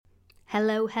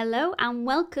Hello, and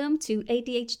welcome to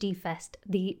ADHD Fest,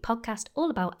 the podcast all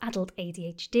about adult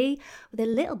ADHD with a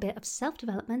little bit of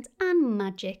self-development and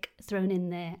magic thrown in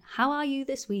there. How are you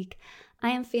this week? I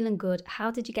am feeling good. How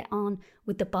did you get on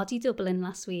with the body doubling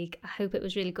last week? I hope it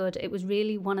was really good. It was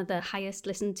really one of the highest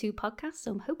listened to podcasts,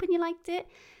 so I'm hoping you liked it.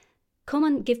 Come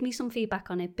and give me some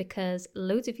feedback on it because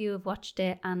loads of you have watched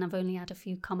it and I've only had a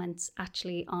few comments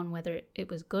actually on whether it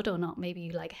was good or not. Maybe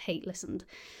you hate listened.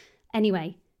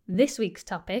 Anyway, this week's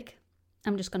topic,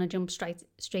 I'm just going to jump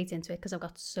straight into it because I've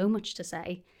got so much to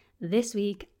say. This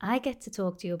week, I get to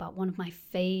talk to you about one of my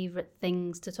favourite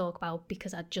things to talk about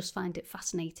because I just find it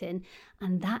fascinating,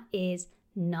 and that is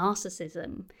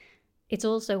narcissism. It's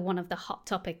also one of the hot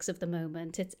topics of the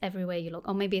moment. It's everywhere you look,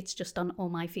 or maybe it's just on all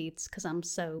my feeds because I'm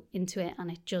so into it,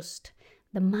 and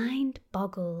the mind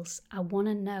boggles. I want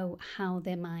to know how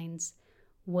their minds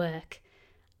work.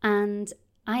 And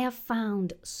I have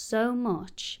found so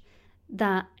much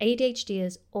that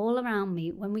ADHDers all around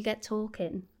me, when we get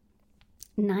talking,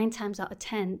 9 times out of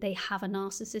 10, they have a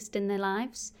narcissist in their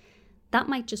lives. That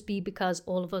might just be because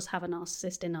all of us have a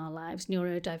narcissist in our lives,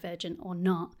 neurodivergent or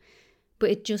not.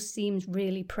 But it just seems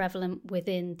really prevalent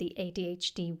within the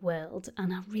ADHD world.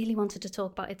 And I really wanted to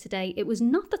talk about it today. It was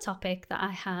not the topic that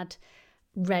I had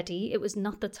ready. It was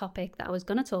not the topic that I was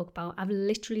going to talk about. I've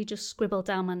literally just scribbled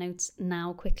down my notes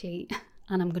now quickly.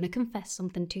 And I'm going to confess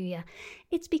something to you.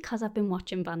 It's because I've been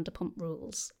watching Vanderpump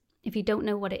Rules. If you don't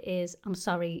know what it is, I'm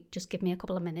sorry, just give me a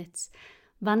couple of minutes.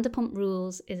 Vanderpump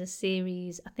Rules is a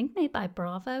series, I think made by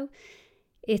Bravo.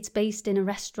 It's based in a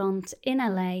restaurant in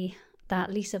LA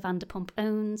that Lisa Vanderpump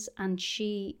owns, and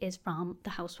she is from the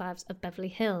Housewives of Beverly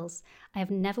Hills. I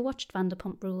have never watched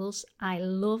Vanderpump Rules. I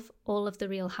love all of the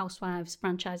Real Housewives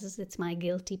franchises. It's my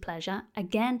guilty pleasure.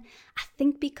 Again, I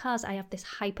think because I have this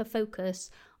hyper focus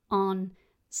on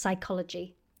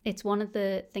psychology. It's one of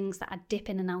the things that I dip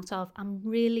in and out of.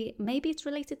 Maybe it's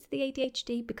related to the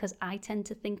ADHD because I tend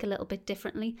to think a little bit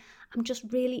differently. I'm just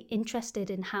really interested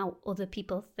in how other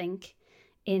people think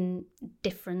in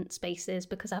different spaces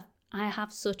because I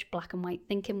have such black and white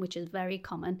thinking, which is very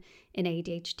common in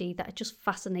ADHD, that it just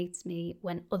fascinates me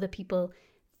when other people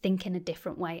think in a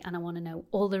different way, and I want to know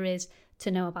all there is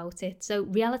to know about it. So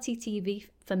reality TV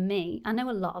for me, I know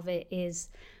a lot of it is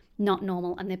not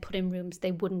normal and they're put in rooms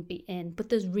they wouldn't be in, but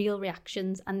there's real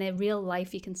reactions and their real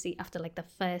life you can see after the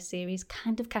first series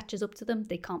kind of catches up to them.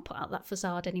 They can't put out that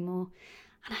facade anymore,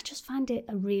 and I just find it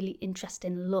a really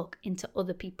interesting look into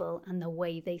other people and the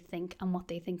way they think and what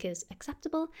they think is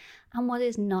acceptable and what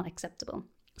is not acceptable.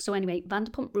 So anyway,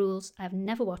 Vanderpump Rules, I've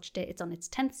never watched it. It's on its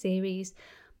 10th series,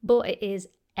 but it is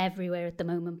everywhere at the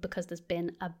moment because there's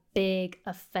been a big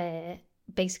affair.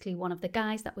 Basically, one of the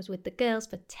guys that was with the girls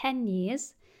for 10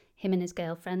 years, him and his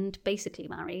girlfriend, basically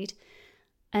married,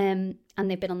 and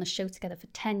they've been on the show together for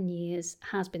 10 years,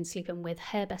 has been sleeping with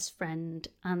her best friend,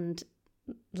 and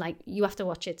you have to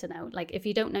watch it to know. If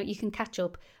you don't know, you can catch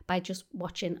up by just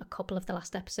watching a couple of the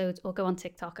last episodes or go on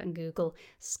TikTok and Google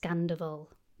Scandival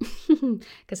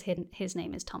because his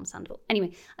name is Tom Sandoval.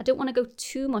 Anyway, I don't want to go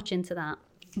too much into that,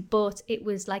 but it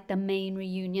was the main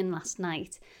reunion last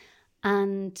night,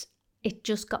 and it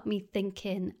just got me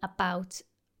thinking about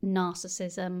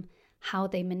narcissism, how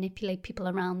they manipulate people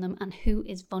around them, and who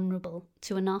is vulnerable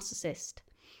to a narcissist.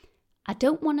 I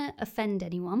don't want to offend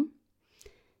anyone.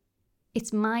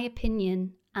 It's my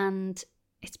opinion, and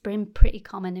it's been pretty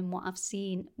common in what I've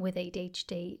seen with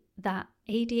ADHD, that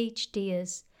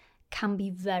ADHDers can be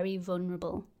very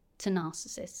vulnerable to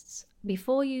narcissists.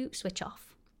 Before you switch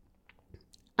off,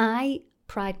 I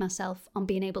pride myself on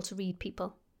being able to read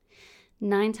people.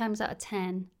 9 times out of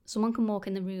 10, someone can walk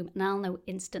in the room and I'll know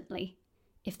instantly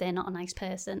if they're not a nice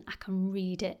person. I can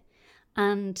read it.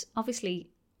 And obviously,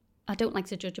 I don't like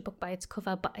to judge a book by its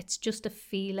cover, but it's just a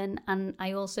feeling. And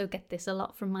I also get this a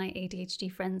lot from my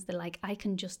ADHD friends. They're like, I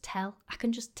can just tell.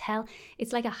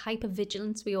 It's like a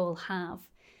hypervigilance we all have,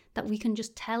 that we can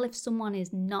just tell if someone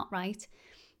is not right.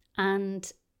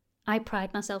 And I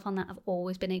pride myself on that. I've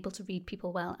always been able to read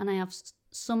people well. And I have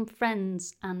some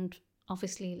friends and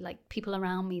obviously people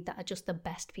around me that are just the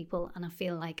best people, and I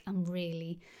feel like I'm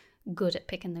really good at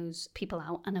picking those people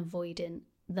out and avoiding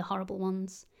the horrible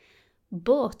ones.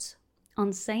 But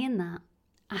on saying that,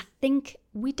 I think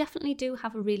we definitely do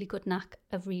have a really good knack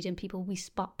of reading people. We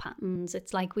spot patterns.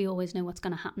 It's we always know what's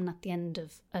going to happen at the end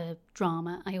of a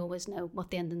drama. I always know what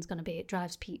the ending's going to be. It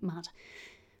drives Pete mad.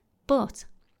 But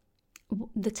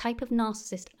the type of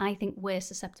narcissist I think we're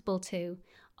susceptible to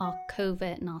are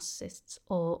covert narcissists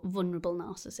or vulnerable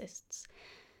narcissists.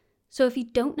 So if you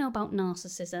don't know about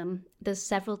narcissism, there's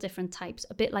several different types,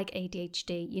 a bit like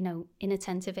ADHD.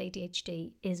 Inattentive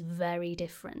ADHD is very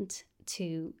different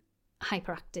to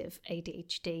hyperactive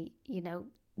ADHD. You know,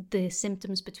 the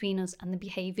symptoms between us and the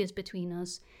behaviours between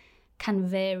us can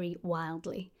vary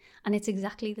wildly. And it's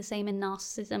exactly the same in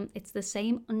narcissism. It's the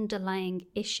same underlying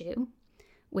issue,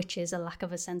 which is a lack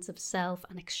of a sense of self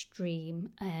and extreme,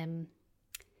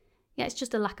 it's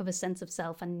just a lack of a sense of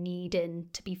self and needing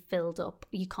to be filled up.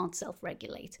 You can't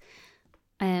self-regulate.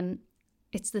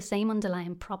 It's the same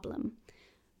underlying problem.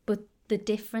 But the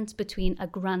difference between a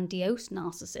grandiose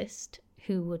narcissist,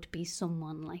 who would be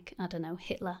someone like, I don't know,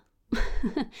 Hitler,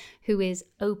 who is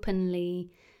openly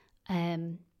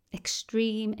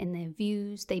extreme in their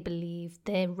views, they believe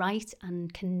they're right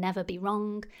and can never be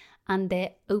wrong, and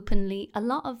they're openly, a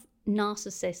lot of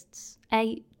narcissists,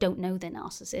 A, don't know they're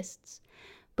narcissists,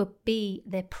 but B,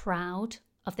 they're proud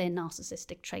of their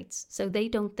narcissistic traits. So they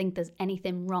don't think there's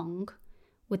anything wrong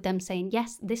with them saying,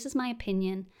 yes, this is my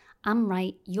opinion, I'm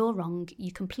right, you're wrong,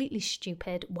 you're completely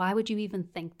stupid, why would you even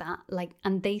think that?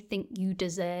 And they think you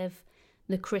deserve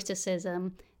the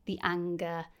criticism, the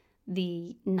anger,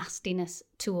 the nastiness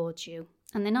towards you.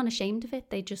 And they're not ashamed of it.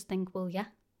 They just think, well, yeah,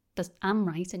 I'm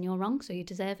right and you're wrong, so you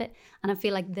deserve it. And I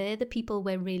feel like they're the people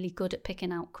we're really good at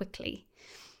picking out quickly.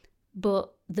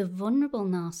 But the vulnerable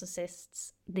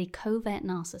narcissists, the covert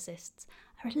narcissists,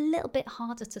 are a little bit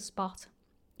harder to spot.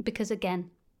 Because again,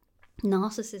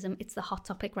 narcissism, it's the hot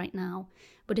topic right now.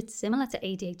 But it's similar to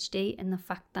ADHD in the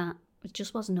fact that it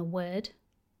just wasn't a word.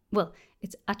 Well,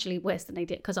 it's actually worse than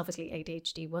ADHD, because obviously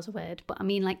ADHD was a word. But I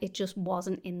mean, it just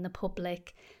wasn't in the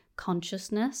public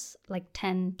consciousness.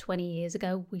 10, 20 years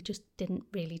ago, we just didn't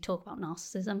really talk about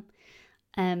narcissism.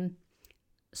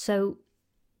 So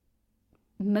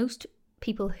most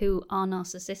people who are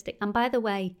narcissistic, and by the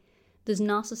way, there's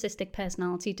narcissistic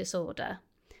personality disorder,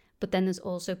 but then there's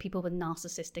also people with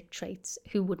narcissistic traits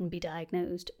who wouldn't be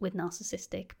diagnosed with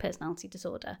narcissistic personality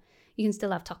disorder. You can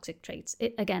still have toxic traits.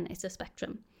 Again, it's a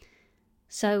spectrum.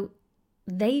 So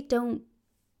they don't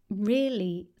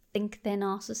really think they're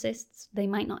narcissists. They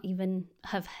might not even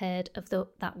have heard of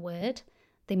that word.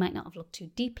 They might not have looked too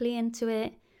deeply into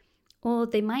it. Or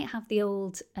they might have the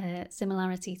old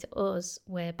similarity to us,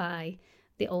 whereby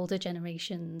the older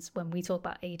generations, when we talk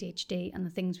about ADHD and the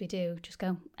things we do, just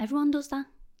go, everyone does that,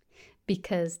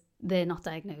 because they're not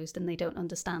diagnosed and they don't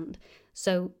understand.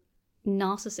 So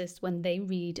narcissists, when they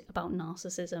read about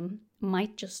narcissism,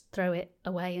 might just throw it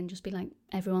away and just be like,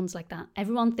 everyone's like that.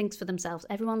 Everyone thinks for themselves.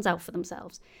 Everyone's out for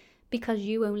themselves, because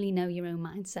you only know your own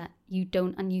mindset. You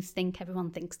don't, and you think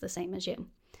everyone thinks the same as you.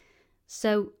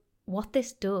 So what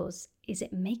this does is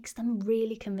it makes them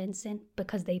really convincing,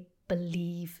 because they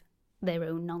believe their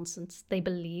own nonsense. They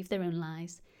believe their own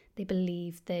lies. They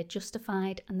believe they're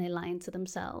justified and they're lying to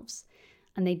themselves.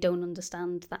 And they don't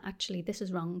understand that actually this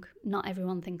is wrong. Not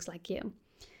everyone thinks like you.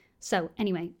 So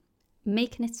anyway,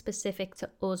 making it specific to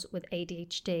us with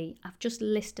ADHD, I've just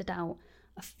listed out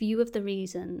a few of the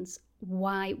reasons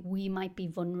why we might be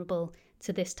vulnerable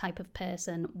to this type of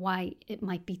person, why it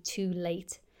might be too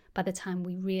late by the time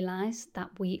we realise that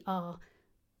we are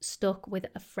stuck with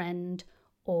a friend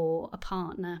or a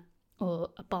partner or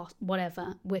a boss,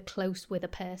 whatever. We're close with a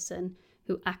person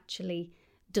who actually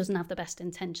doesn't have the best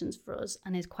intentions for us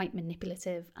and is quite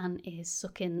manipulative and is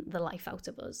sucking the life out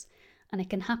of us. And it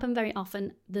can happen very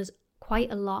often. There's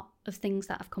quite a lot of things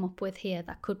that I've come up with here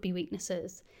that could be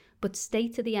weaknesses, but stay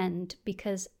to the end,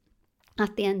 because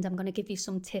at the end I'm going to give you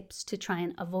some tips to try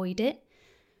and avoid it.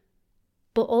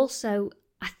 But also,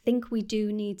 I think we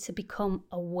do need to become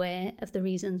aware of the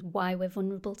reasons why we're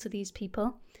vulnerable to these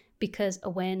people, because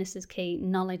awareness is key,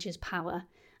 knowledge is power.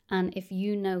 And if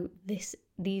you know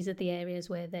these are the areas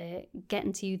where they're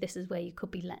getting to you, this is where you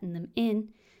could be letting them in,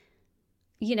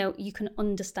 you can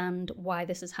understand why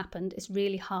this has happened. It's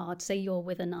really hard. Say you're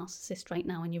with a narcissist right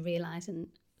now and you're realising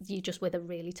you're just with a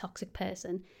really toxic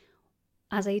person.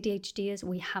 As ADHDers,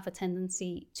 we have a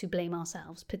tendency to blame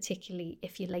ourselves, particularly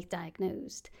if you're late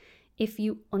diagnosed. If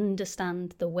you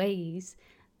understand the ways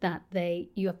that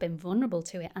you have been vulnerable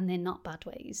to it, and they're not bad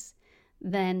ways,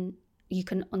 then you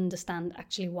can understand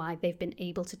actually why they've been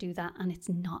able to do that. And it's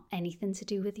not anything to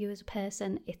do with you as a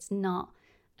person. It's not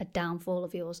a downfall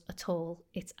of yours at all.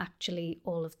 It's actually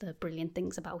all of the brilliant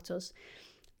things about us.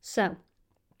 So,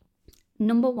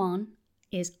 number one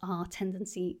is our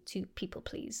tendency to people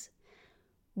please.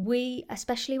 We,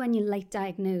 especially when you're late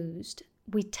diagnosed,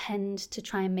 we tend to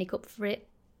try and make up for it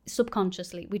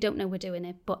subconsciously. We don't know we're doing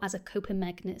it, but as a coping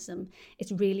mechanism,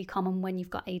 it's really common when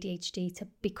you've got ADHD to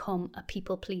become a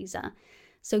people pleaser.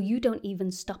 So you don't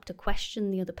even stop to question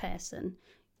the other person.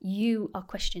 you are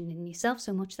questioning yourself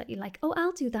so much that you're like, oh,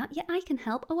 I'll do that. Yeah, I can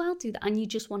help. Oh, I'll do that. And you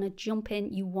just want to jump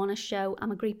in. You want to show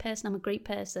I'm a great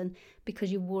person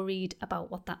because you're worried about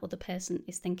what that other person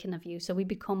is thinking of you. So we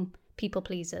become people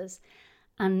pleasers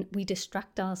and we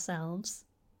distract ourselves,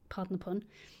 pardon the pun,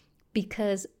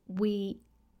 because we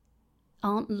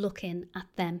aren't looking at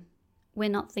them. We're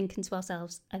not thinking to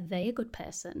ourselves, are they a good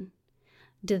person?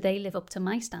 Do they live up to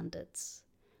my standards?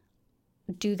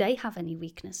 Do they have any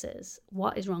weaknesses?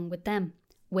 What is wrong with them?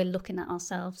 We're looking at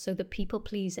ourselves. So the people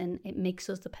pleasing, it makes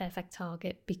us the perfect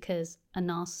target because a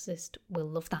narcissist will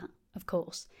love that, of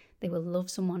course. They will love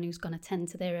someone who's going to tend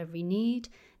to their every need.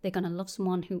 They're going to love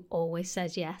someone who always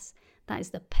says yes. That is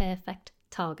the perfect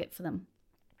target for them.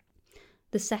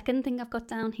 The second thing I've got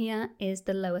down here is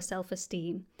the lower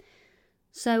self-esteem.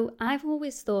 So I've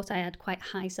always thought I had quite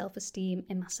high self-esteem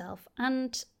in myself.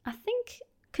 And I think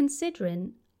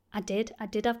considering I did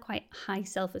have quite high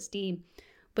self-esteem,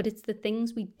 but it's the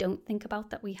things we don't think about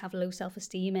that we have low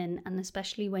self-esteem in, and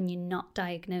especially when you're not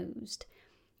diagnosed.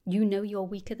 You know you're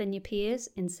weaker than your peers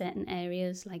in certain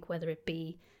areas, like whether it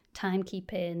be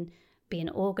timekeeping, being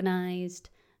organised,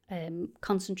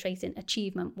 concentrating,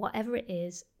 achievement, whatever it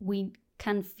is, we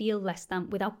can feel less than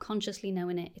without consciously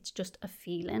knowing it. It's just a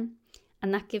feeling,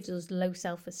 and that gives us low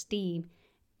self-esteem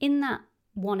in that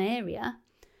one area.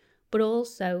 But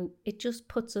also, it just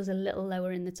puts us a little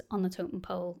lower on the totem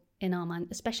pole in our mind,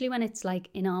 especially when it's like,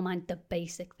 in our mind, the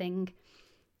basic thing.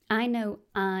 I know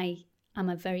I am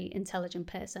a very intelligent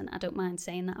person. I don't mind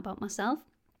saying that about myself.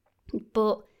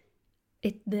 But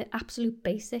the absolute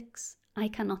basics, I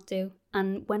cannot do.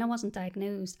 And when I wasn't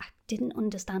diagnosed, I didn't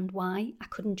understand why. I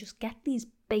couldn't just get these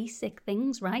basic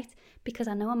things right because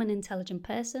I know I'm an intelligent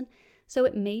person. So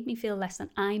it made me feel less than.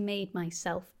 I made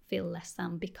myself feel less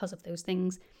than because of those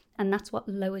things. And that's what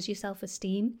lowers your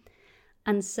self-esteem.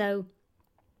 And so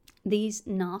these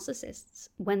narcissists,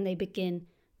 when they begin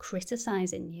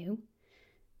criticizing you,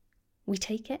 we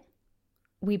take it.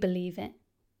 We believe it.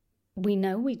 We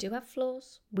know we do have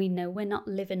flaws. We know we're not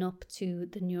living up to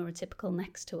the neurotypical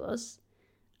next to us.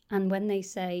 And when they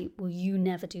say, well, you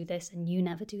never do this and you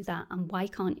never do that, and why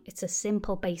can't, it's a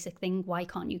simple basic thing, why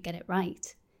can't you get it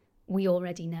right? We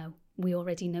already know. We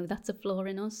already know that's a flaw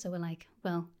in us. So we're like,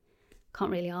 well,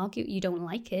 can't really argue. You don't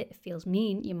like it. It feels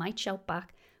mean. You might shout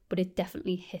back, but it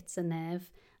definitely hits a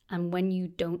nerve. And when you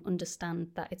don't understand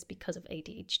that it's because of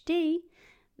ADHD,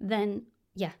 then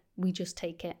yeah, we just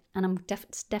take it. And I'm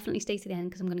definitely stay to the end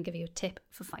because I'm going to give you a tip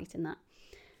for fighting that.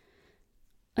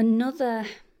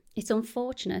 It's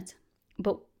unfortunate,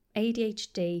 but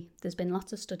ADHD, there's been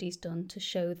lots of studies done to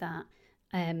show that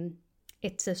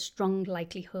it's a strong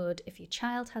likelihood if your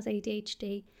child has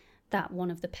ADHD that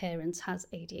one of the parents has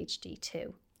ADHD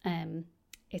too.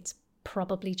 It's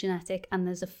probably genetic, and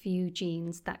there's a few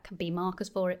genes that can be markers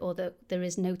for it, or there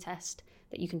is no test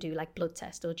that you can do, like blood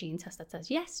test or gene test, that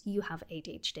says, yes, you have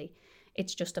ADHD.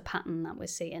 It's just a pattern that we're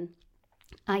seeing.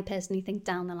 I personally think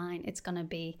down the line, it's going to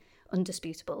be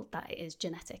undisputable that it is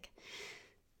genetic.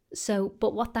 So,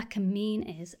 but what that can mean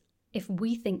is, if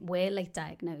we think we're late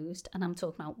diagnosed, and I'm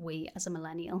talking about we as a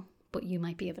millennial, but you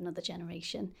might be of another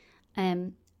generation,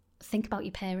 think about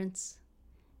your parents.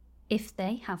 If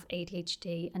they have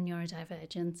ADHD and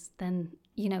neurodivergence, then,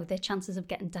 you know, their chances of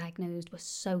getting diagnosed were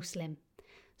so slim.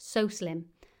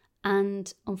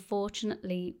 And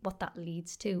unfortunately, what that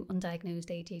leads to,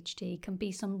 undiagnosed ADHD, can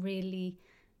be some really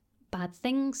bad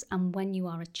things. And when you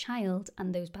are a child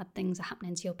and those bad things are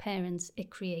happening to your parents, it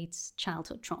creates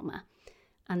childhood trauma.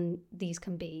 And these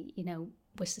can be, you know,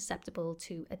 we're susceptible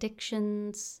to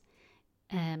addictions,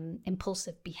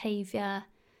 impulsive behavior.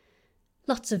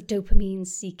 Lots of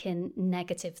dopamine-seeking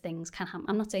negative things can happen.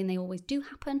 I'm not saying they always do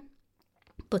happen,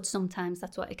 but sometimes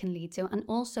that's what it can lead to. And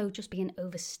also just being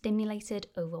overstimulated,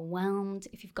 overwhelmed.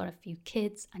 If you've got a few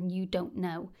kids and you don't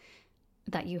know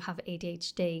that you have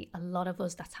ADHD, a lot of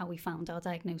us, that's how we found our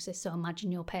diagnosis. So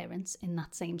imagine your parents in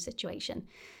that same situation.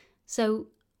 So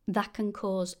that can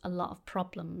cause a lot of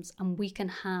problems. And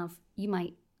you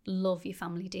might love your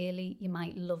family dearly, you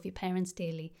might love your parents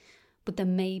dearly, but there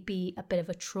may be a bit of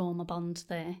a trauma bond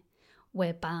there,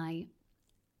 whereby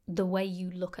the way you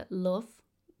look at love,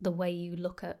 the way you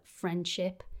look at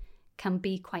friendship can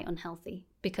be quite unhealthy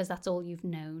because that's all you've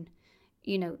known.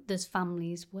 You know, there's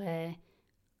families where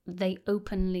they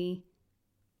openly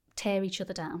tear each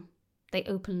other down. They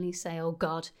openly say, oh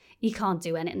God, he can't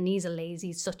do anything, he's a lazy,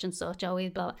 he's such and such, oh,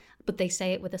 he's blah, but they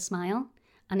say it with a smile.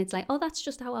 And it's like, oh, that's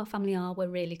just how our family are, we're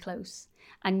really close.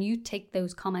 And you take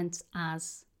those comments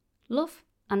as love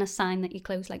and a sign that you're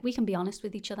close. Like, we can be honest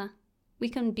with each other. We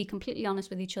can be completely honest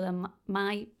with each other.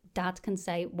 My dad can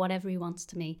say whatever he wants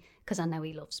to me because I know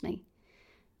he loves me.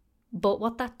 But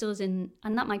what that does and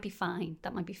that might be fine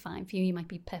for you, you might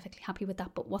be perfectly happy with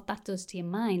that, but what that does to your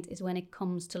mind is when it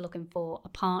comes to looking for a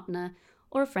partner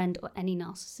or a friend or any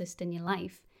narcissist in your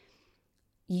life,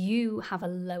 you have a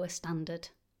lower standard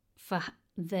for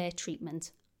their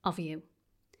treatment of you.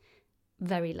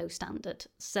 Very low standard.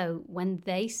 So when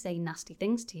they say nasty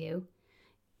things to you,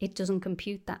 it doesn't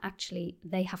compute that actually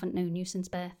they haven't known you since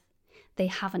birth. They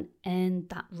haven't earned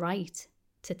that right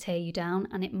to tear you down,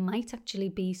 and it might actually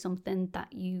be something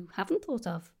that you haven't thought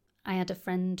of. I had a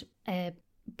friend, a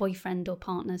boyfriend or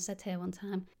partner, said to her one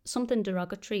time something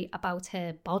derogatory about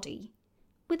her body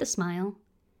with a smile,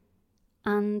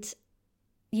 and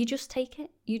you just take it.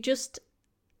 You just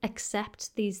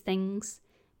accept these things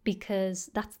because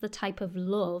that's the type of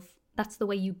love, that's the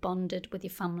way you bonded with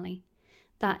your family.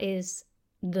 That is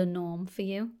the norm for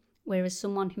you. Whereas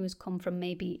someone who has come from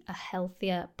maybe a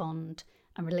healthier bond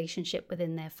and relationship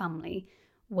within their family,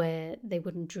 where they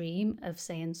wouldn't dream of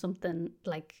saying something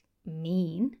like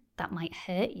mean that might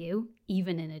hurt you,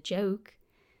 even in a joke.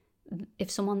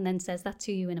 If someone then says that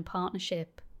to you in a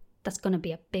partnership, that's going to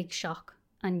be a big shock,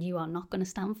 and you are not going to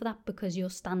stand for that because your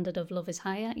standard of love is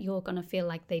higher. You're going to feel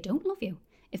like they don't love you.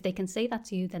 If they can say that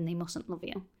to you, then they mustn't love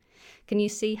you. Can you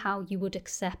see how you would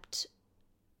accept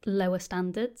lower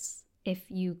standards if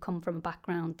you come from a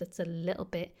background that's a little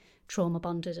bit trauma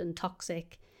bonded and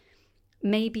toxic,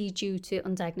 maybe due to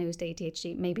undiagnosed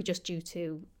ADHD, maybe just due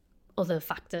to other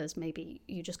factors, maybe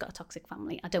you just got a toxic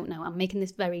family. I don't know. I'm making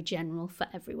this very general for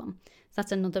everyone. So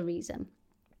that's another reason.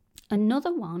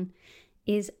 Another one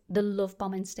is the love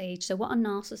bombing stage. So what a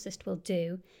narcissist will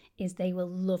do is they will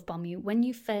love bomb you. When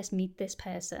you first meet this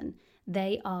person,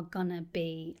 they are gonna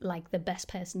be like the best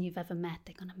person you've ever met.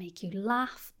 They're gonna make you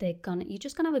laugh. You're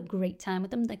just gonna have a great time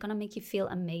with them. They're gonna make you feel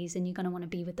amazing. You're gonna want to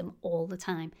be with them all the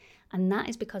time. And that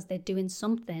is because they're doing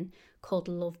something called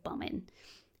love bombing.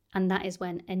 And that is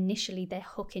when initially they're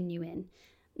hooking you in.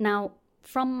 Now,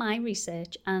 from my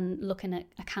research and looking at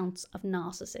accounts of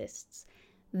narcissists,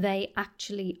 they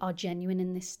actually are genuine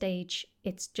in this stage.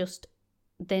 It's just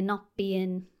they're not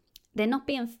being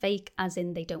fake as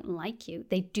in they don't like you.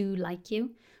 They do like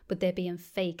you, but they're being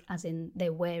fake as in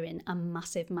they're wearing a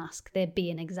massive mask. They're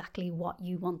being exactly what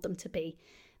you want them to be.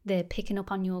 They're picking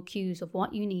up on your cues of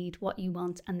what you need, what you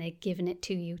want, and they're giving it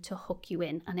to you to hook you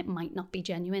in, and it might not be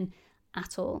genuine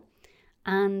at all.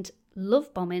 And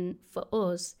love bombing for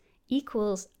us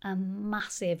equals a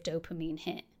massive dopamine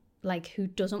hit. Like, who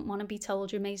doesn't want to be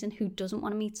told you're amazing? Who doesn't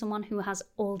want to meet someone who has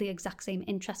all the exact same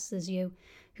interests as you?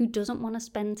 Who doesn't want to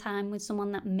spend time with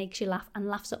someone that makes you laugh and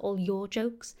laughs at all your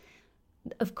jokes?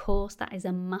 Of course, that is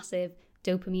a massive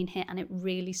dopamine hit, and it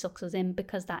really sucks us in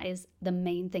because that is the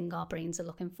main thing our brains are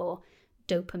looking for,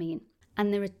 dopamine.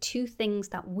 And there are two things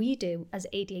that we do as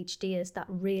ADHDers that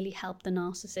really help the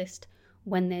narcissist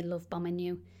when they're love bombing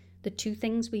you. The two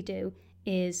things we do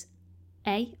is,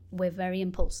 A, we're very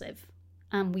impulsive.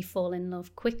 And we fall in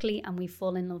love quickly and we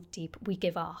fall in love deep. We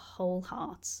give our whole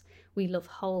hearts. We love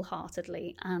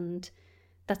wholeheartedly. And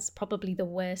that's probably the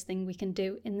worst thing we can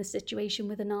do in the situation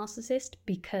with a narcissist,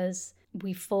 because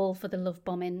we fall for the love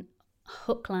bombing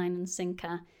hook, line and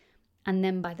sinker. And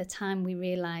then by the time we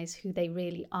realise who they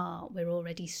really are, we're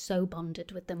already so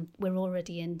bonded with them. We're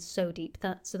already in so deep.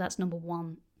 So that's number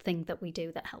one thing that we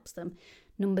do that helps them.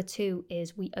 Number two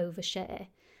is we overshare.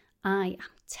 I am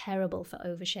terrible for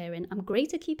oversharing. I'm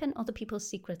great at keeping other people's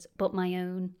secrets, but my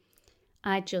own.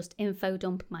 I just info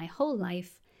dump my whole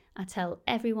life. I tell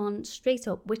everyone straight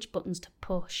up which buttons to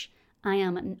push. I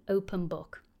am an open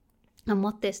book. And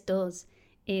what this does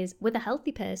is, with a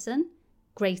healthy person,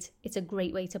 great, it's a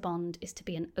great way to bond, is to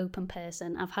be an open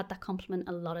person. I've had that compliment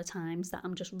a lot of times, that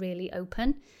I'm just really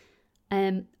open.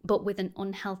 But with an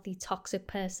unhealthy, toxic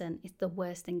person, it's the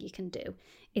worst thing you can do.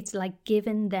 It's like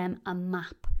giving them a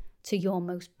map to your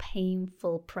most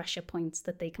painful pressure points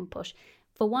that they can push.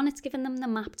 For one, it's giving them the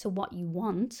map to what you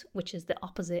want, which is the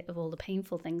opposite of all the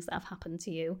painful things that have happened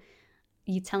to you.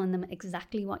 You're telling them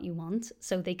exactly what you want,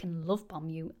 so they can love bomb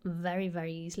you very,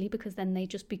 very easily, because then they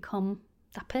just become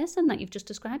that person that you've just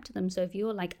described to them. So if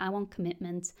you're like, I want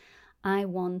commitment, I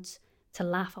want to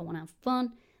laugh, I want to have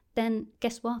fun, then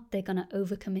guess what? They're going to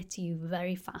overcommit to you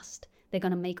very fast. They're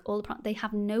going to make all the they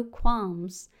have no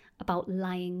qualms about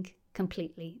lying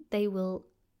completely. They will,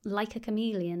 like a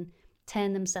chameleon,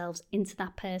 turn themselves into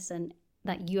that person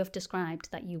that you have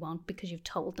described that you want, because you've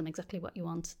told them exactly what you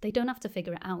want. They don't have to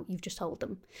figure it out. You've just told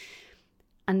them.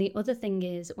 And the other thing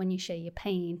is, when you share your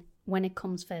pain, when it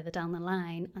comes further down the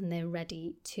line and they're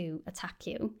ready to attack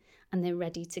you and they're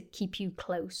ready to keep you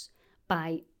close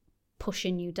by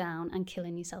pushing you down and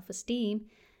killing your self-esteem,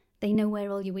 they know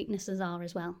where all your weaknesses are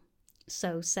as well.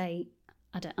 So say,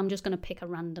 I'm just going to pick a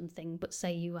random thing, but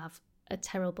say you're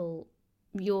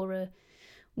a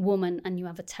woman and you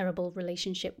have a terrible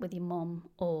relationship with your mum,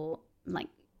 or like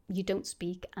you don't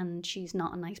speak and she's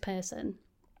not a nice person,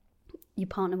 your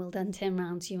partner will then turn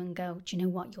around to you and go, do you know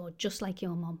what, you're just like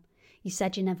your mum. You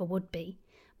said you never would be,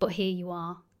 but here you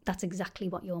are. That's exactly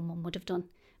what your mum would have done.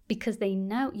 Because they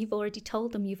know you've already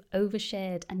told them, you've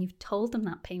overshared, and you've told them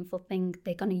that painful thing.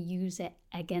 They're going to use it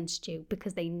against you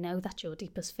because they know that's your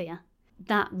deepest fear.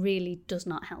 That really does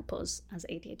not help us as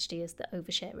ADHDers, the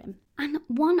oversharing. And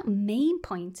one main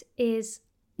point is,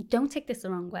 don't take this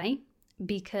the wrong way,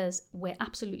 because we're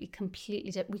absolutely completely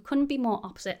different. We couldn't be more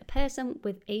opposite. A person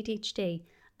with ADHD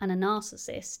and a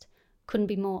narcissist couldn't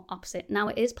be more opposite. Now,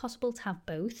 it is possible to have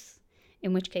both,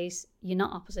 in which case you're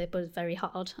not opposite, but it's very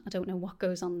hard. I don't know what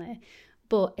goes on there.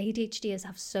 But ADHDers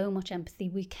have so much empathy.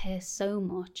 We care so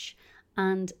much.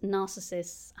 And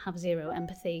narcissists have zero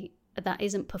empathy. That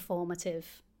isn't performative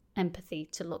empathy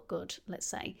to look good, let's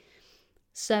say.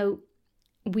 So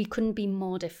we couldn't be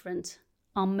more different.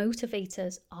 Our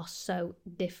motivators are so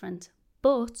different.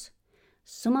 But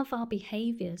some of our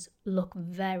behaviours look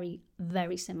very,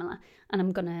 very similar. And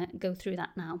I'm going to go through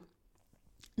that now.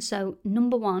 So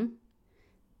number one,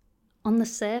 on the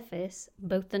surface,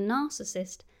 both the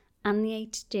narcissist and the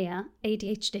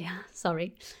ADHD,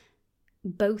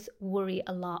 both worry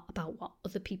a lot about what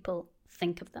other people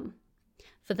think of them.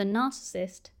 For the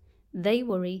narcissist, they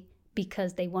worry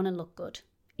because they want to look good.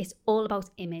 It's all about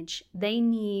image. They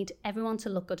need everyone to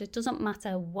look good. It doesn't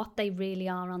matter what they really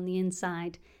are on the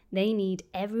inside. They need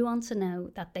everyone to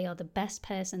know that they are the best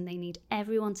person. They need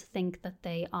everyone to think that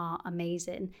they are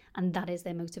amazing, and that is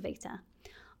their motivator.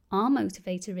 Our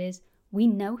motivator is, we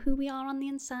know who we are on the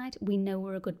inside. We know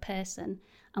we're a good person,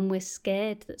 and we're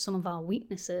scared that some of our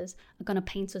weaknesses are going to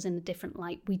paint us in a different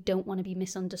light. We don't want to be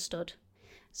misunderstood.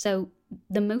 So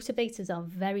the motivators are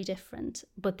very different,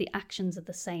 but the actions are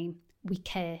the same. We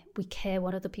care. We care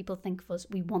what other people think of us.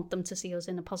 We want them to see us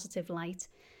in a positive light.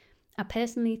 I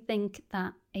personally think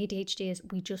that ADHD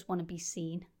we just want to be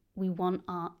seen. We want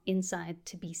our inside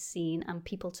to be seen and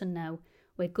people to know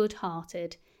we're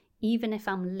good-hearted. Even if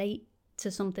I'm late to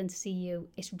something to see you,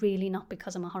 it's really not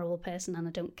because I'm a horrible person and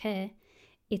I don't care.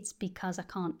 It's because I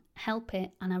can't help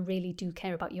it, and I really do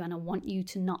care about you, and I want you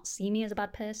to not see me as a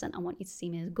bad person. I want you to see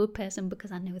me as a good person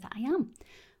because I know that I am.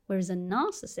 Whereas a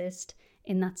narcissist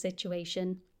in that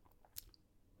situation,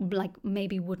 like,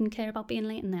 maybe wouldn't care about being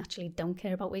late, and they actually don't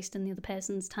care about wasting the other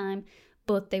person's time,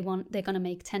 but they're going to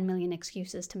make 10 million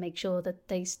excuses to make sure that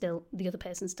the other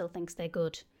person still thinks they're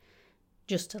good,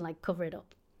 just to like cover it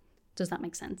up. Does that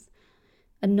make sense?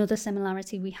 Another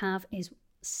similarity we have is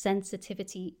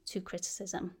sensitivity to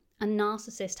criticism. A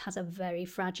narcissist has a very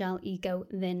fragile ego.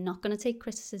 They're not going to take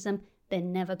criticism. They're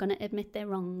never going to admit they're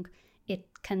wrong. It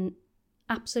can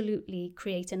absolutely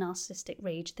create a narcissistic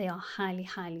rage. They are highly,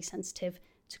 highly sensitive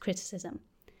to criticism.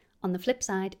 On the flip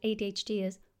side,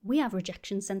 ADHDers, we have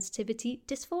rejection sensitivity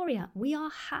dysphoria. We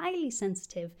are highly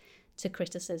sensitive to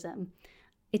criticism.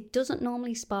 It doesn't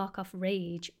normally spark off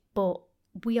rage, but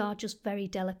we are just very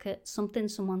delicate. Something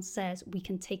someone says, we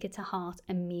can take it to heart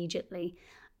immediately,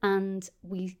 and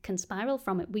we can spiral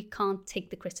from it. We can't take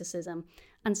the criticism.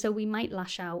 And so we might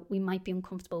lash out. We might be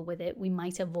uncomfortable with it. We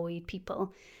might avoid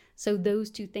people. So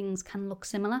those two things can look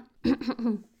similar.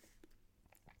 And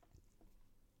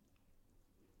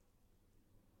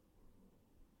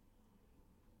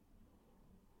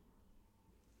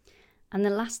the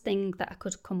last thing that I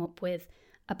could come up with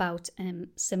about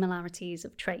similarities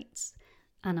of traits,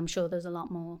 and I'm sure there's a lot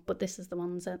more, but this is the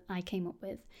ones that I came up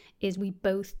with, is we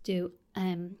both do,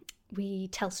 we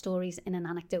tell stories in an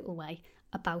anecdotal way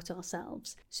about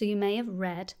ourselves. So you may have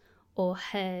read or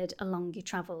heard along your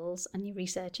travels and your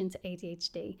research into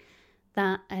ADHD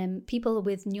that people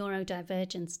with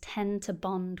neurodivergence tend to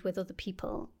bond with other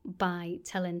people by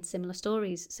telling similar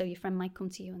stories. So your friend might come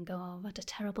to you and go, oh, I had a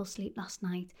terrible sleep last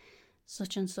night,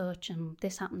 such and such, and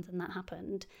this happened and that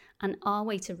happened. And our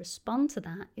way to respond to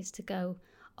that is to go,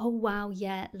 oh wow,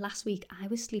 yeah, last week I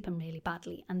was sleeping really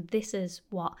badly and this is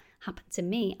what happened to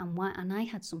me and I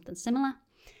had something similar.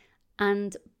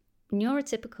 And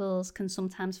neurotypicals can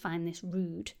sometimes find this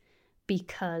rude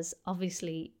because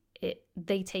obviously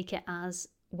they take it as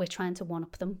we're trying to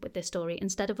one-up them with their story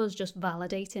instead of us just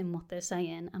validating what they're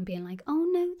saying and being like, oh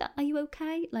no, are you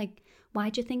okay? Like, why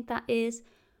do you think that is?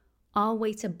 Our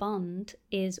way to bond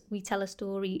is we tell a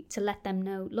story to let them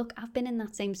know, look, I've been in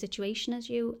that same situation as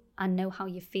you. I know how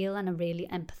you feel and I really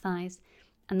empathise.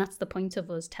 And that's the point of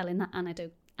us telling that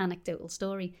anecdotal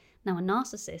story. Now, a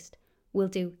narcissist will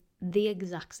do the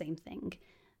exact same thing.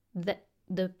 That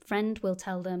the friend will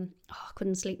tell them, oh, I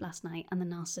couldn't sleep last night. And the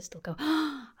narcissist will go,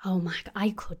 oh my God,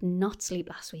 I could not sleep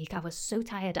last week. I was so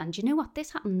tired. And do you know what?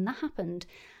 This happened, that happened.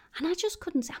 And I just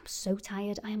couldn't say, I'm so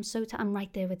tired. I am so tired. I'm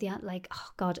right there with you. Like, oh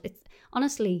God,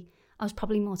 honestly, I was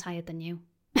probably more tired than you.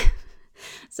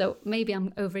 So maybe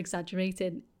I'm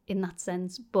over-exaggerated in that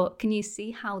sense, but can you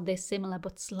see how they're similar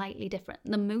but slightly different?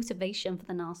 The motivation for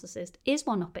the narcissist is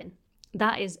one-upping.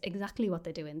 That is exactly what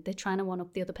they're doing. They're trying to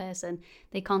one-up the other person.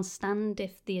 They can't stand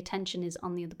if the attention is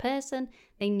on the other person.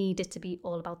 They need it to be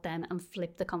all about them and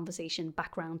flip the conversation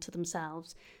back round to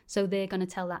themselves. So they're going to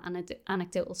tell that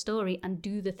anecdotal story and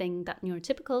do the thing that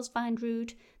neurotypicals find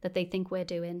rude, that they think we're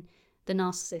doing. The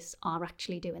narcissists are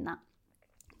actually doing that.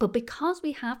 But because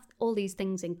we have all these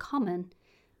things in common,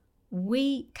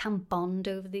 we can bond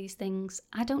over these things.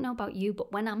 I don't know about you,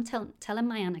 but when I'm telling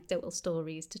my anecdotal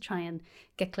stories to try and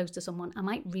get close to someone, I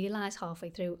might realise halfway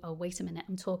through, oh, wait a minute,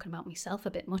 I'm talking about myself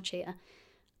a bit much here.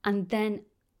 And then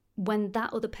when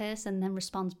that other person then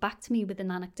responds back to me with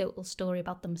an anecdotal story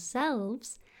about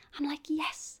themselves, I'm like,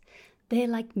 yes, they're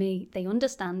like me, they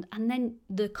understand. And then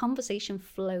the conversation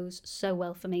flows so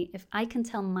well for me. If I can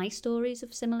tell my stories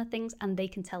of similar things and they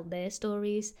can tell their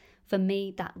stories, for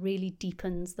me, that really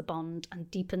deepens the bond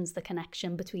and deepens the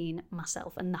connection between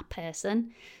myself and that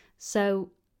person.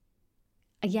 So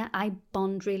yeah, I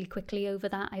bond really quickly over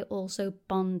that. I also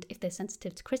bond if they're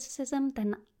sensitive to criticism,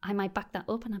 then I might back that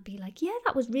up and I'd be like, yeah,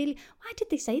 that was really, why did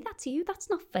they say that to you? That's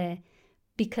not fair.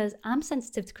 Because I'm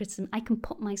sensitive to criticism, I can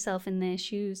put myself in their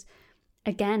shoes.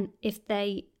 Again, if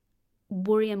they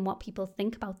worry and what people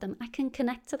think about them, I can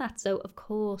connect to that. So of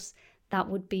course, that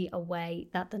would be a way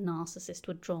that the narcissist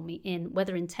would draw me in,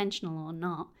 whether intentional or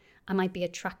not. I might be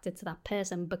attracted to that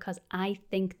person because I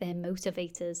think their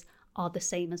motivators are the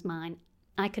same as mine.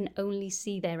 I can only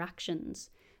see their actions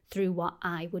through what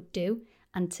I would do.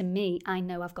 And to me, I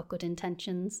know I've got good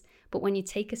intentions. But when you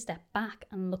take a step back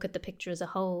and look at the picture as a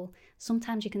whole,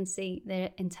 sometimes you can see their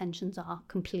intentions are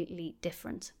completely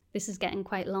different. This is getting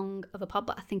quite long of a pod,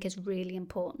 but I think it's really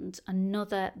important.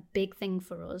 Another big thing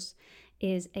for us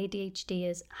is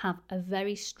ADHDers have a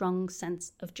very strong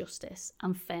sense of justice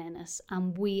and fairness.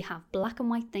 And we have black and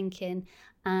white thinking,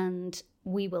 and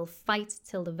we will fight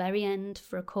till the very end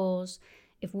for a cause.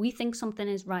 If we think something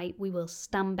is right, we will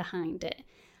stand behind it.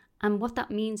 And what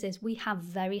that means is we have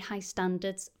very high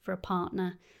standards for a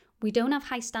partner. We don't have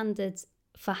high standards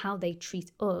for how they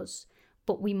treat us,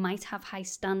 but we might have high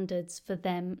standards for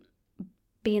them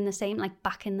being the same, like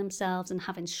backing themselves and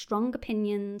having strong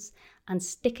opinions and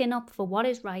sticking up for what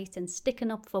is right and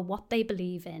sticking up for what they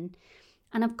believe in.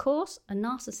 And of course, a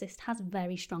narcissist has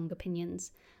very strong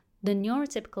opinions. The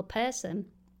neurotypical person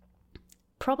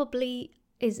probably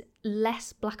is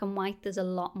less black and white. There's a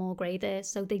lot more grey there,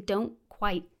 so they don't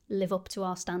quite live up to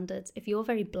our standards. If you're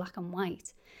very black and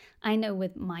white, I know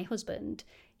with my husband,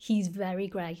 he's very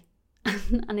grey.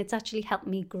 And it's actually helped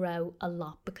me grow a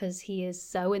lot because he is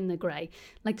so in the grey.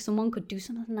 Like someone could do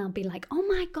something and I'll be like, oh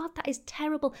my God, that is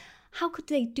terrible. How could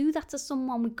they do that to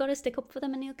someone? We've got to stick up for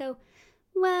them. And he'll go,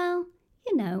 well,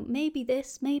 you know, maybe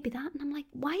this, maybe that. And I'm like,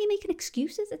 why are you making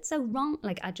excuses? It's so wrong.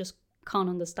 Like, I just can't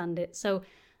understand it. So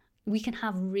we can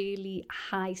have really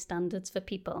high standards for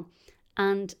people.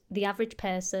 And the average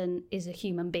person is a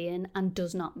human being and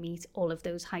does not meet all of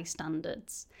those high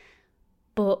standards.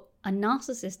 But a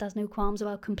narcissist has no qualms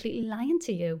about completely lying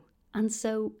to you. And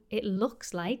so it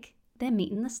looks like they're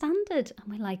meeting the standard. And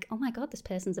we're like, oh my God, this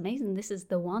person's amazing. This is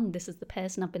the one. This is the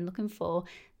person I've been looking for.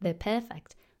 They're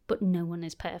perfect. But no one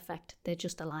is perfect. They're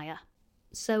just a liar.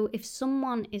 So if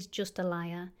someone is just a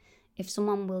liar, if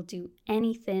someone will do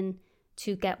anything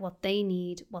to get what they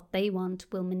need, what they want,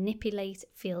 will manipulate,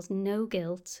 feels no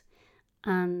guilt,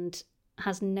 and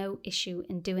has no issue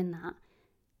in doing that,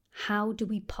 how do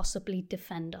we possibly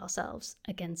defend ourselves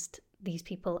against these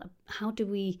people? How do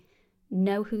we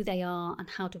know who they are and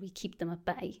how do we keep them at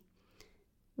bay?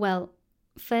 Well,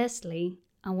 firstly,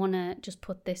 I want to just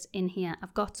put this in here.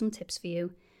 I've got some tips for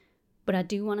you, but I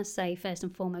do want to say first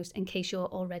and foremost, in case you're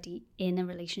already in a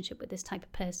relationship with this type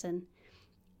of person,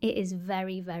 it is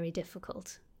very, very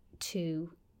difficult to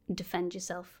defend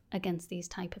yourself against these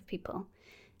type of people.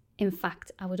 In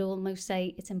fact, I would almost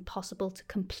say it's impossible to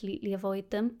completely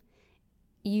avoid them.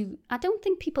 I don't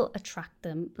think people attract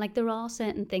them. Like, there are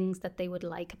certain things that they would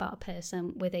like about a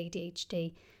person with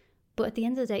ADHD, but at the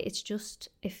end of the day, it's just,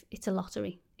 if it's a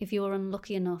lottery. If you're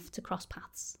unlucky enough to cross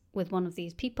paths with one of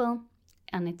these people,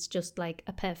 and it's just like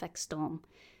a perfect storm,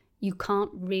 you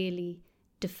can't really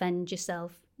defend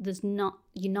yourself.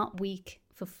 You're not weak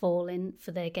for falling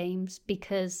for their games,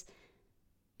 because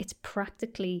it's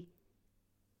practically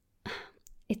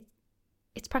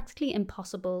it's practically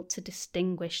impossible to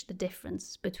distinguish the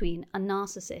difference between a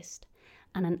narcissist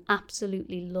and an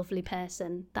absolutely lovely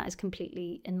person that is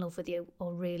completely in love with you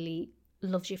or really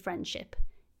loves your friendship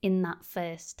in that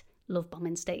first love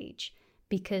bombing stage.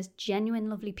 Because genuine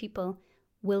lovely people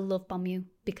will love bomb you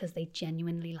because they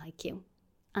genuinely like you.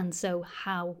 And so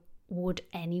how would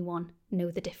anyone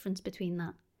know the difference between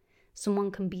that?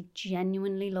 Someone can be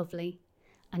genuinely lovely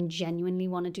and genuinely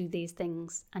want to do these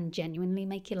things and genuinely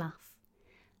make you laugh.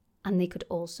 And they could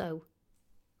also,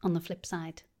 on the flip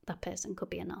side, that person could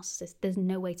be a narcissist. There's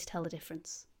no way to tell the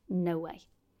difference. No way.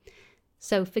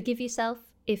 So forgive yourself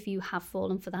if you have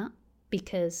fallen for that,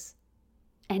 because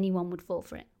anyone would fall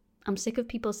for it. I'm sick of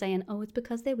people saying, oh, it's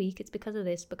because they're weak, it's because of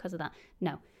this, because of that.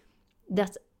 No,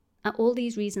 that's all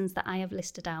these reasons that I have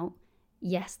listed out.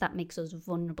 Yes, that makes us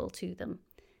vulnerable to them.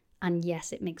 And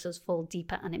yes, it makes us fall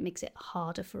deeper and it makes it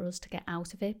harder for us to get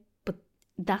out of it. But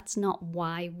that's not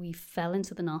why we fell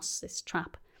into the narcissist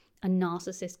trap. A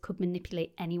narcissist could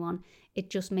manipulate anyone. It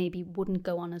just maybe wouldn't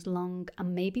go on as long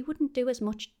and maybe wouldn't do as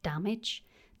much damage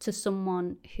to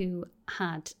someone who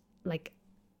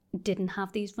didn't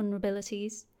have these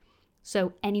vulnerabilities.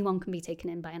 So anyone can be taken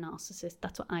in by a narcissist.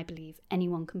 That's what I believe.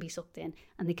 Anyone can be sucked in,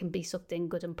 and they can be sucked in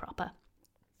good and proper.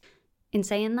 In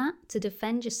saying that, to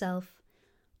defend yourself,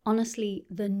 honestly,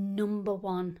 the number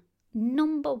one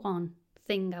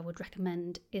thing I would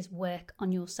recommend is work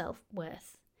on your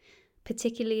self-worth.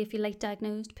 Particularly if you're late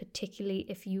diagnosed, particularly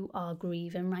if you are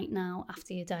grieving right now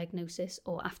after your diagnosis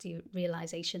or after your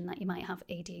realization that you might have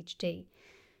ADHD.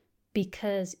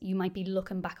 Because you might be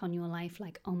looking back on your life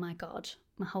like, oh my God,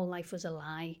 my whole life was a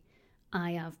lie.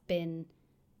 I have been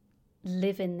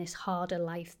living this harder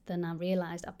life than I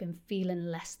realised. I've been feeling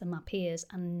less than my peers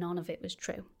and none of it was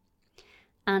true.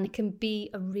 And it can be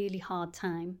a really hard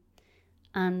time.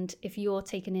 And if you're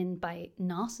taken in by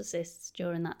narcissists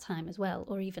during that time as well,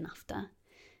 or even after,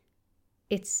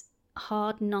 it's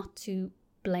hard not to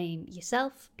blame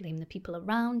yourself, blame the people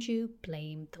around you,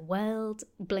 blame the world,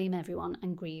 blame everyone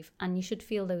and grieve. And you should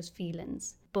feel those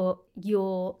feelings. But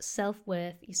your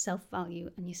self-worth, your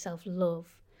self-value and your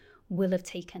self-love will have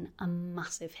taken a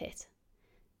massive hit.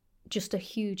 Just a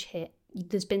huge hit.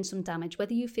 There's been some damage.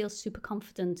 Whether you feel super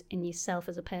confident in yourself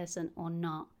as a person or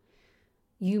not,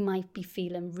 you might be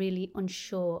feeling really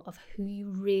unsure of who you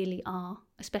really are,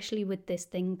 especially with this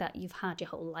thing that you've had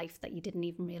your whole life that you didn't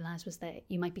even realise was there.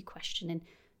 You might be questioning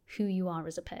who you are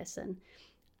as a person.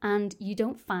 And you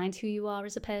don't find who you are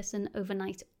as a person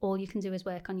overnight. All you can do is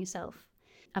work on yourself.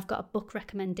 I've got a book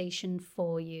recommendation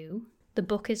for you. The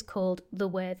book is called The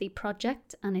Worthy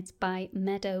Project and it's by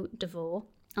Meadow DeVore.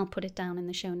 I'll put it down in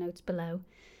the show notes below.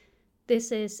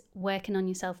 This is working on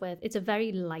your self-worth. It's a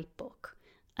very light book.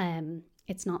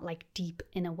 It's not like deep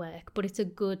inner work, but it's a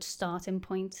good starting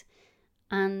point.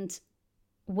 And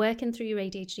working through your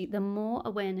ADHD, the more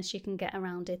awareness you can get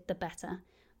around it, the better.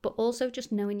 But also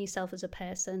just knowing yourself as a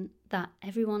person, that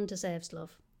everyone deserves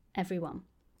love. Everyone.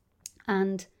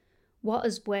 And what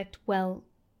has worked well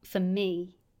for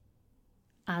me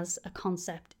as a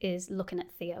concept is looking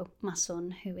at Theo, my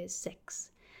son, who is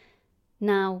 6.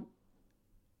 Now,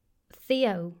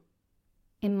 Theo,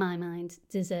 in my mind,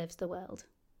 deserves the world.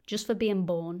 Just for being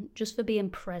born, just for being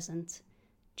present,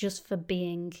 just for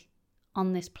being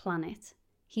on this planet.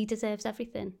 He deserves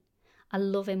everything. I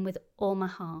love him with all my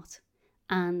heart.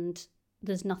 And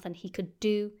there's nothing he could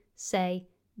do, say,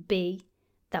 be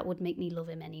that would make me love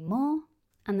him any more.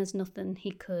 And there's nothing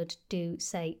he could do,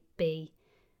 say, be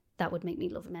that would make me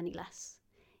love him any less.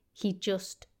 He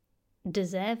just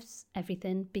deserves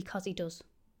everything because he does.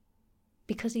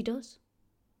 Because he does.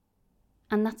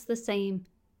 And that's the same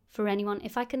for anyone.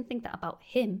 If I can think that about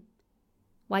him,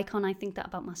 why can't I think that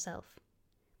about myself?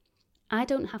 I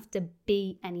don't have to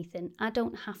be anything. I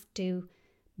don't have to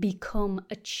become,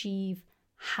 achieve,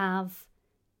 have,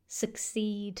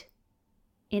 succeed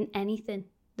in anything.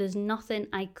 There's nothing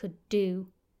I could do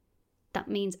that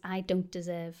means I don't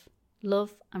deserve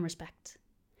love and respect.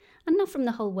 And not from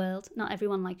the whole world. Not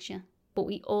everyone likes you. But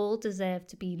we all deserve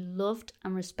to be loved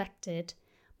and respected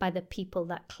by the people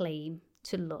that claim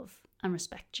to love and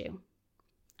respect you.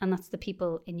 And that's the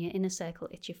people in your inner circle.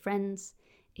 It's your friends,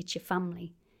 it's your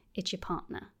family, it's your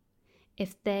partner.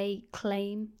 If they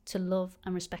claim to love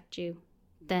and respect you,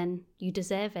 then you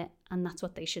deserve it, and that's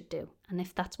what they should do. And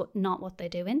if that's not what they're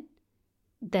doing,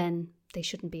 then they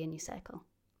shouldn't be in your circle.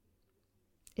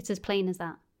 It's as plain as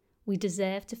that. We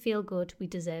deserve to feel good, we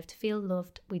deserve to feel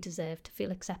loved, we deserve to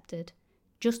feel accepted,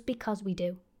 just because we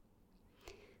do.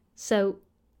 So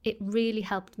it really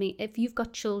helped me. If you've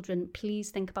got children,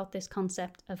 please think about this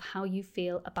concept of how you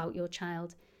feel about your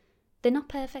child. They're not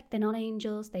perfect, they're not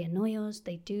angels, they annoy us,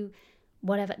 they do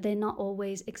whatever. They're not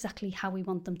always exactly how we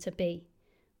want them to be.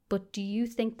 But do you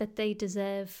think that they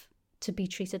deserve to be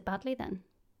treated badly then?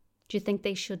 Do you think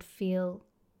they should feel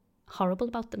horrible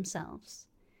about themselves?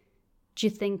 Do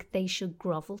you think they should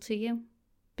grovel to you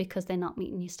because they're not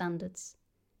meeting your standards?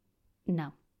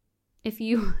 No. If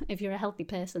you're a healthy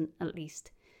person, at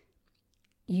least,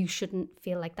 you shouldn't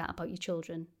feel like that about your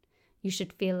children. You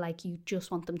should feel like you just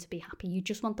want them to be happy. You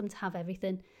just want them to have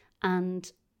everything.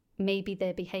 And maybe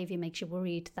their behaviour makes you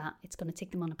worried that it's going to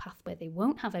take them on a path where they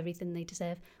won't have everything they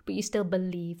deserve, but you still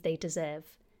believe they deserve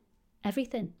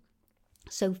everything.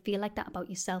 So feel like that about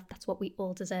yourself. That's what we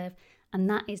all deserve. And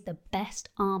that is the best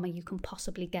armour you can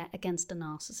possibly get against a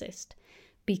narcissist.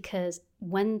 Because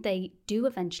when they do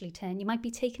eventually turn, you might be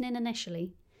taken in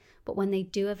initially, but when they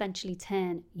do eventually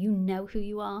turn, you know who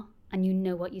you are and you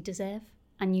know what you deserve.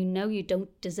 And you know you don't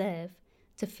deserve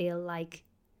to feel like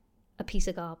a piece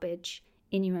of garbage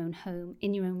in your own home,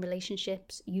 in your own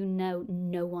relationships. You know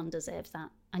no one deserves that.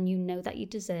 And you know that you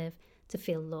deserve to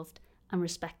feel loved and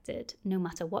respected, no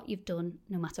matter what you've done,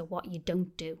 no matter what you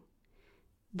don't do.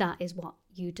 That is what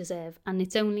you deserve. And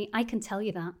it's only, I can tell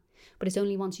you that, but it's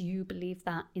only once you believe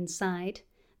that inside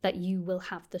that you will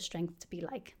have the strength to be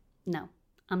like, no,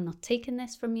 I'm not taking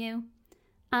this from you.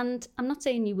 And I'm not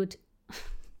saying you would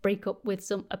break up with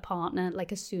a partner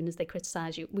like as soon as they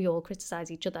criticize you. We all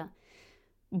criticize each other,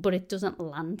 but it doesn't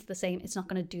land the same. It's not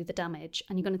going to do the damage.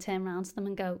 And you're going to turn around to them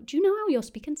and go, do you know how you're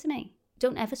speaking to me?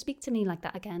 Don't ever speak to me like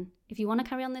that again. If you want to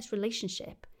carry on this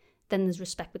relationship, then there's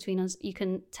respect between us. You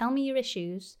can tell me your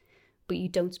issues, but you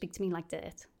don't speak to me like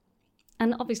dirt.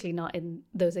 And obviously not in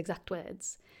those exact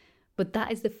words, but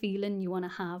that is the feeling you want to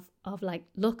have of like,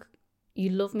 look, you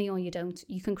love me or you don't.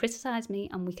 You can criticize me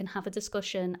and we can have a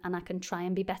discussion and I can try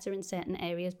and be better in certain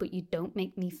areas, but you don't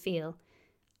make me feel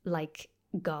like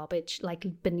garbage, like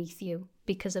beneath you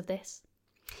because of this.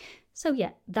 So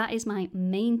yeah, that is my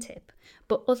main tip.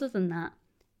 But other than that,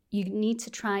 you need to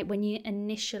try when you're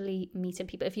initially meeting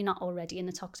people, if you're not already in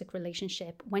a toxic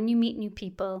relationship, when you meet new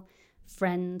people,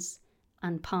 friends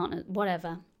and partners,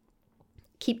 whatever,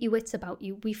 keep your wits about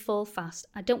you. We fall fast.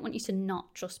 I don't want you to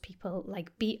not trust people.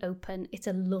 Like, be open. It's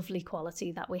a lovely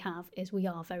quality that we have, is we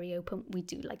are very open. We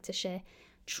do like to share.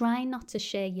 Try not to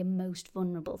share your most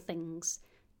vulnerable things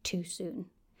too soon.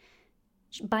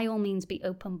 By all means, be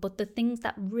open. But the things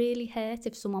that really hurt,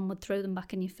 if someone would throw them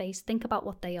back in your face, think about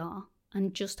what they are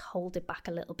and just hold it back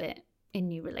a little bit in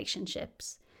new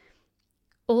relationships.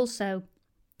 Also,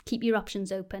 keep your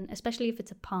options open, especially if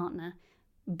it's a partner.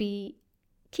 Be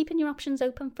keeping your options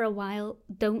open for a while.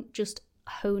 Don't just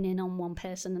hone in on one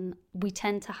person. And we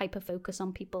tend to hyper-focus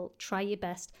on people. Try your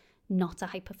best not to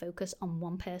hyper-focus on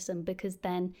one person, because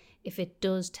then if it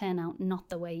does turn out not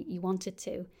the way you want it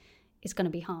to, it's going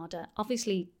to be harder.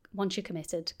 Obviously, once you're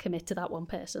committed, commit to that one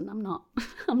person. I'm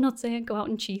not saying go out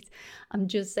and cheat. I'm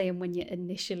just saying when you're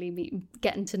initially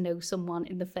getting to know someone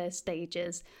in the first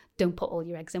stages, don't put all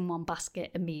your eggs in one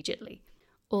basket immediately.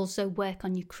 Also, work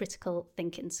on your critical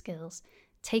thinking skills.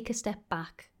 Take a step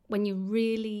back. When you're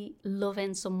really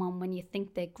loving someone, when you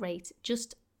think they're great,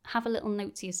 just have a little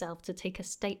note to yourself to take a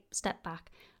step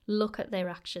back, look at their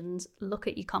actions, look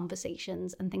at your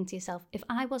conversations and think to yourself, if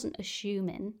I wasn't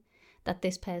assuming that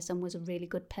this person was a really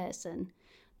good person,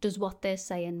 does what they're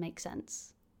saying make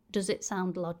sense? Does it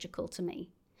sound logical to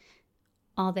me?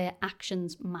 Are their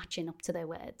actions matching up to their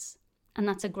words? And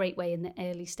that's a great way in the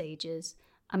early stages.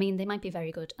 I mean, they might be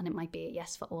very good and it might be a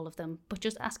yes for all of them, but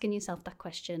just asking yourself that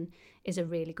question is a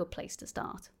really good place to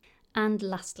start. And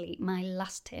lastly, my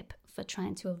last tip for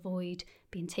trying to avoid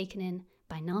being taken in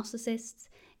by narcissists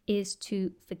is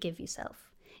to forgive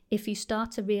yourself. If you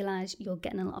start to realise you're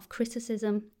getting a lot of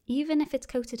criticism, even if it's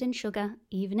coated in sugar,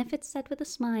 even if it's said with a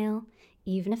smile,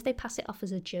 even if they pass it off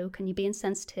as a joke and you're being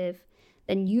sensitive,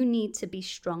 then you need to be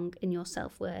strong in your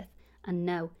self-worth and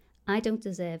know, I don't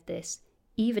deserve this.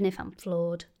 Even if I'm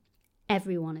flawed,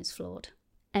 everyone is flawed.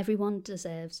 Everyone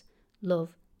deserves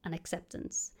love and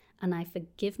acceptance. And I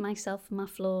forgive myself for my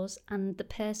flaws, and the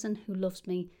person who loves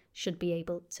me should be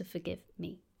able to forgive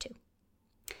me too.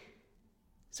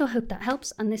 So I hope that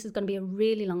helps. And this is going to be a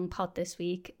really long pod this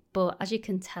week, but as you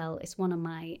can tell, it's one of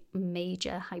my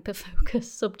major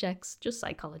hyper-focused subjects, just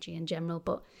psychology in general,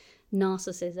 but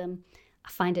narcissism. I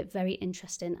find it very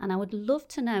interesting, and I would love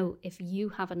to know if you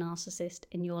have a narcissist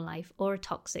in your life or a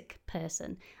toxic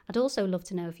person. I'd also love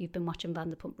to know if you've been watching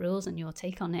Vanderpump Rules and your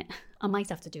take on it. I might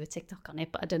have to do a TikTok on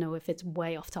it, but I don't know if it's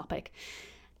way off topic.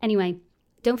 Anyway,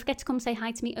 don't forget to come say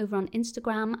hi to me over on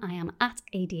Instagram. I am at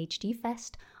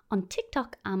ADHDfest. On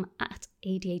TikTok, I'm at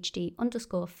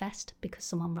ADHD_fest because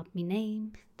someone robbed my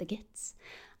name, the gits.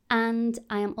 And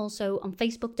I am also on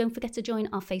Facebook. Don't forget to join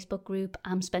our Facebook group.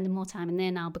 I'm spending more time in there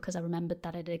now because I remembered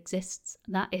that it exists.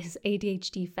 That is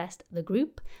ADHD Fest, the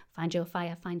group. Find your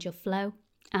fire, find your flow.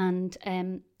 And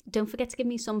don't forget to give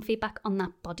me some feedback on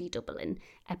that body doubling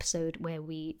episode where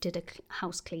we did a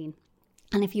house clean.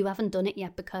 And if you haven't done it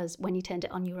yet, because when you turned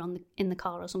it on, you were in the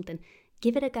car or something,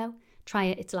 give it a go. Try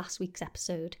it. It's last week's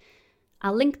episode.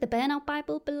 I'll link the Burnout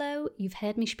Bible below. You've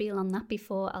heard me spiel on that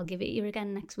before. I'll give it you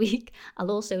again next week.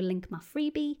 I'll also link my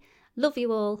freebie. Love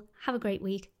you all. Have a great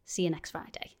week. See you next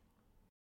Friday.